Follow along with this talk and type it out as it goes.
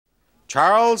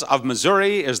Charles of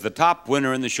Missouri is the top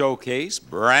winner in the showcase.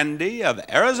 Brandy of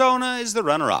Arizona is the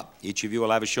runner-up. Each of you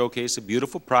will have a showcase of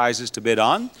beautiful prizes to bid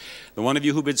on. The one of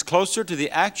you who bids closer to the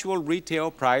actual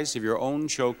retail price of your own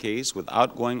showcase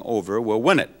without going over will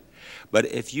win it. But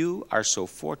if you are so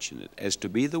fortunate as to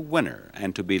be the winner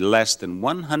and to be less than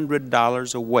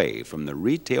 $100 away from the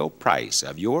retail price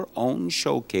of your own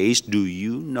showcase, do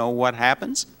you know what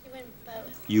happens?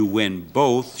 You win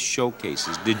both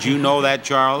showcases. Did you know that,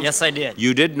 Charles? Yes, I did.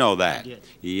 You did know that? I did.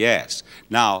 Yes.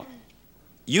 Now,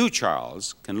 you,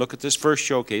 Charles, can look at this first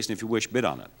showcase and, if you wish, bid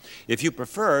on it. If you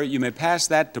prefer, you may pass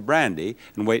that to Brandy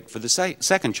and wait for the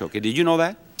second showcase. Did you know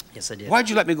that? Yes, I did. Why'd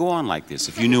you let me go on like this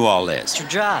if you knew all this? It's your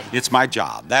job. It's my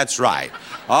job. That's right.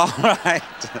 All right.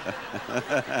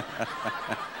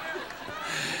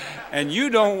 And you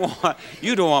don't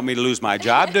want me to lose my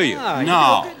job, do you? No, you do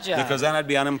a good job. Because then I'd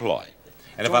be unemployed.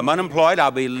 And if I'm unemployed, I'll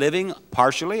be living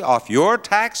partially off your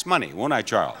tax money, won't I,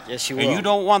 Charles? Yes, you will. And you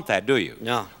don't want that, do you?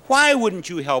 No. Why wouldn't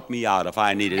you help me out if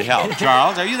I needed help,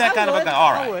 Charles? Are you that kind of a guy?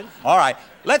 All right. I would. All right.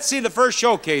 Let's see the first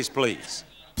showcase, please.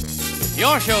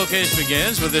 Your showcase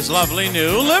begins with this lovely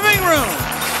new living room.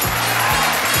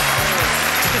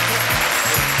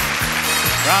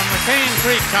 From the Cane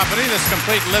Creek Company, this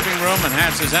complete living room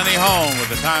enhances any home with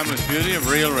the timeless beauty of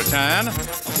real rattan.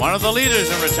 One of the leaders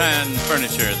in rattan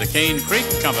furniture, the Cane Creek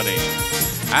Company.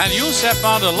 And you'll step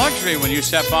onto luxury when you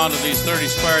step onto these 30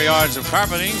 square yards of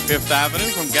carpeting, Fifth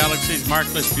Avenue from Galaxy's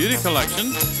Markless Beauty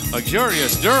Collection.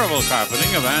 Luxurious, durable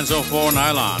carpeting of Anzo 4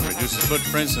 nylon reduces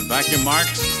footprints and vacuum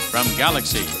marks from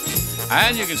Galaxy.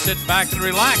 And you can sit back and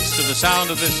relax to the sound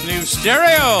of this new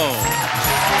stereo.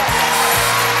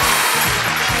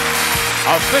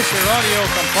 A Fisher audio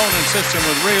component system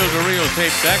with reel-to-reel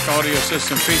tape deck, audio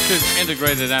system features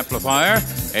integrated amplifier,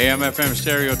 AM/FM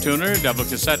stereo tuner, double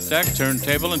cassette deck,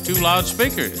 turntable, and 2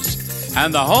 loudspeakers.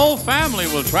 And the whole family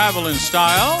will travel in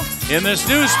style in this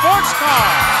new sports car.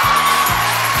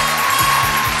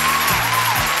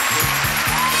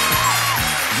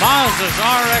 Mazda's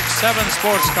RX-7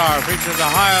 sports car features a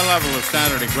higher level of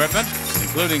standard equipment,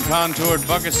 including contoured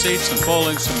bucket seats and full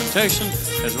instrumentation,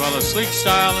 as well as sleek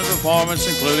style and performance,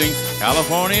 including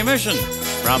California emission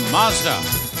from Mazda.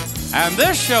 And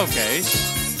this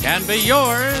showcase can be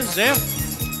yours if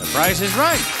the price is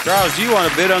right. Charles, do you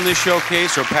want to bid on this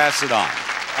showcase or pass it on?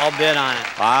 I'll bid on it.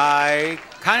 I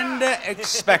kinda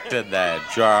expected that,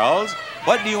 Charles.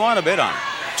 What do you want to bid on?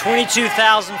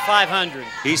 $22,500.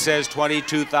 He says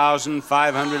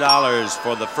 $22,500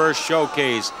 for the first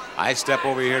showcase. I step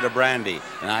over here to Brandy,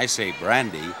 and I say,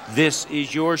 Brandy, this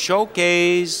is your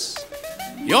showcase.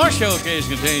 Your showcase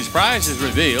contains prizes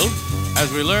revealed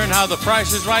as we learn how the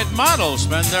Price is Right models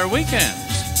spend their weekends.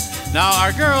 Now,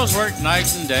 our girls work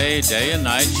night and day and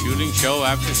night, shooting show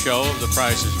after show of the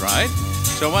Price is Right.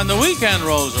 So when the weekend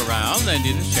rolls around, they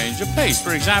need a change of pace.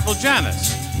 For example,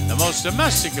 Janice, the most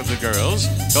domestic of the girls,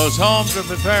 goes home to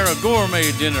prepare a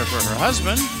gourmet dinner for her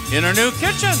husband in her new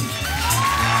kitchen.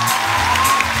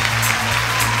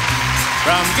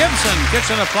 From Gibson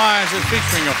Kitchen Appliances,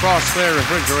 featuring a frost-clear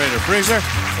refrigerator freezer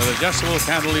with adjustable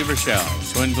cantilever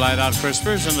shelves, twin glide-out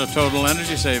crispers, and a total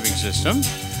energy-saving system.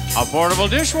 A portable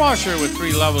dishwasher with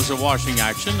 3 levels of washing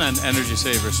action and energy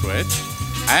saver switch.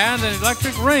 And an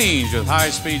electric range with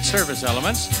high-speed service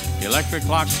elements, the electric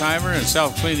clock timer, and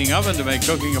self-cleaning oven to make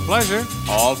cooking a pleasure,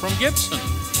 all from Gibson.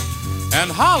 And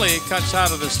Holly cuts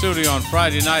out of the studio on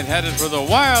Friday night, headed for the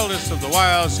wildest of the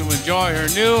wilds to enjoy her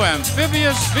new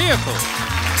amphibious vehicle.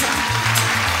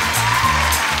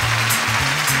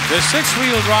 This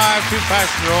 6-wheel drive,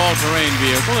 2-passenger all-terrain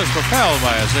vehicle is propelled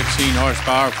by a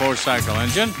 16-horsepower 4-cycle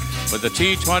engine with the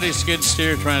T20 skid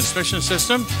steer transmission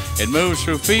system. It moves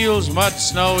through fields, mud,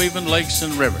 snow, even lakes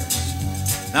and rivers.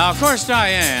 Now, of course,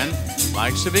 Diane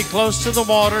likes to be close to the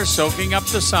water, soaking up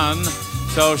the sun,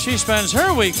 so she spends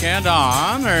her weekend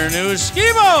on her new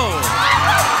ski boat.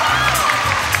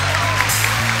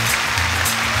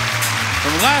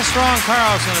 From Glastrong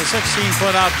Carlson, a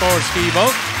 16-foot outboard ski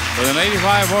boat with an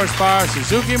 85-horsepower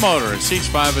Suzuki motor. It seats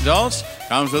 5 adults,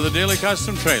 comes with a daily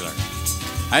custom trailer.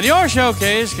 And your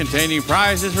showcase, containing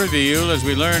prizes revealed as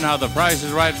we learn how the Price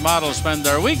is Right models spend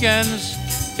their weekends,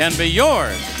 can be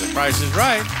yours if the price is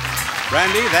right.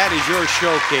 Brandy, that is your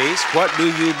showcase. What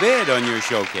do you bid on your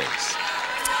showcase?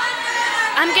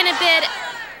 I'm going to bid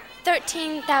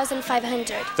 $13,500.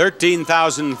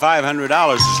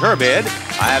 $13,500 is her bid.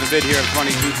 I have a bid here of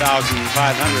 $22,500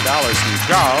 from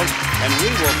Charles, and we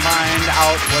will find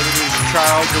out whether it is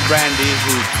Charles or Brandy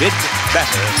who bid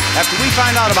better after we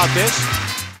find out about this.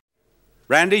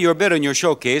 Brandy, your bid on your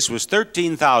showcase was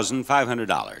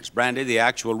 $13,500. Brandy, the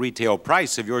actual retail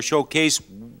price of your showcase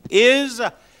is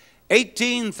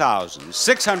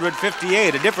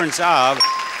 $18,658, a difference of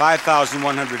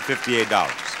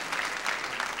 $5,158.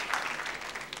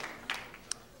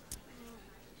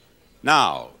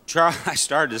 Now, Charles, I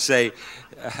started to say,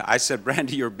 I said,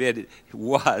 Brandy, your bid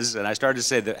was, and I started to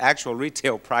say the actual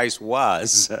retail price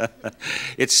was.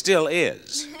 It still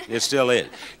is. It still is.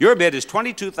 Your bid is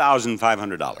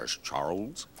 $22,500.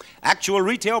 Charles, actual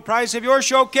retail price of your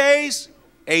showcase?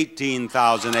 $18,867.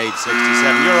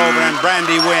 You're over and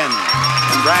Brandy wins.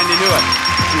 And Brandy knew it.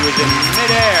 She was in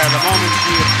midair the moment she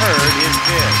had heard his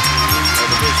bid, or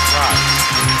the bid price.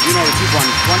 You know that you've won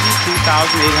 $22,869.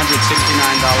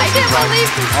 I can't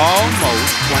believe this. Almost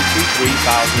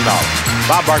 $23,000.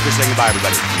 Bob Barker saying goodbye,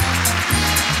 everybody.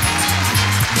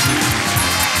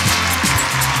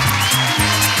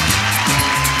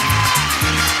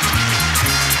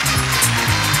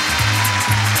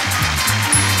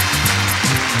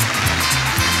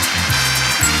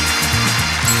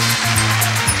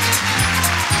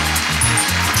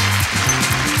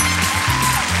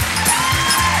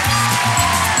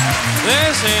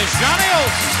 This is Johnny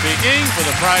Olson speaking for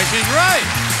The Price is Right,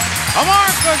 a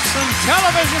Mark Goodson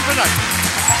television production.